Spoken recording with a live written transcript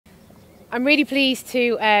I'm really pleased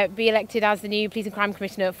to be elected as the new Police and Crime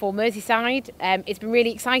Commissioner for Merseyside. It's been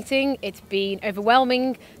really exciting, it's been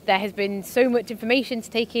overwhelming, there has been so much information to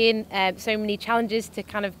take in, so many challenges to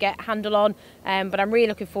kind of get a handle on, but I'm really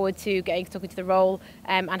looking forward to getting stuck into the role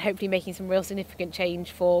and hopefully making some real significant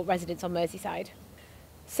change for residents on Merseyside.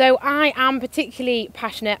 So I am particularly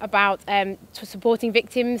passionate about supporting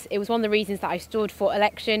victims. It was one of the reasons that I stood for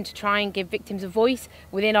election, to try and give victims a voice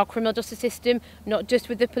within our criminal justice system, not just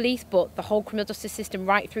with the police, but the whole criminal justice system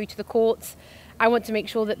right through to the courts. I want to make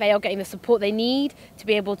sure that they are getting the support they need to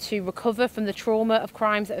be able to recover from the trauma of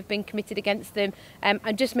crimes that have been committed against them,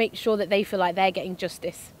 and just make sure that they feel like they're getting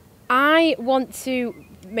justice. I want to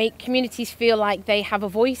make communities feel like they have a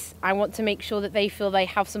voice. I want to make sure that they feel they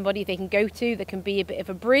have somebody they can go to that can be a bit of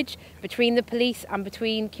a bridge between the police and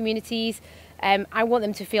between communities. I want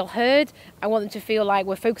them to feel heard. I want them to feel like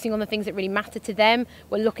we're focusing on the things that really matter to them.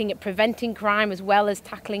 We're looking at preventing crime as well as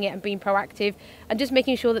tackling it and being proactive, and just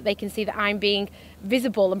making sure that they can see that I'm being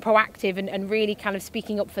visible and proactive and really kind of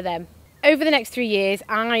speaking up for them. Over the next 3 years,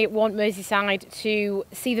 I want Merseyside to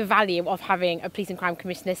see the value of having a police and crime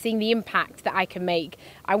commissioner, seeing the impact that I can make.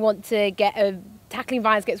 I want to get a tackling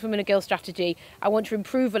violence against women and girls strategy. I want to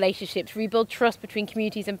improve relationships, rebuild trust between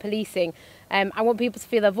communities and policing. I want people to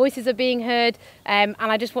feel their voices are being heard, and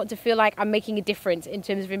I just want to feel like I'm making a difference in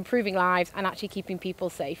terms of improving lives and actually keeping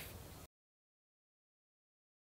people safe.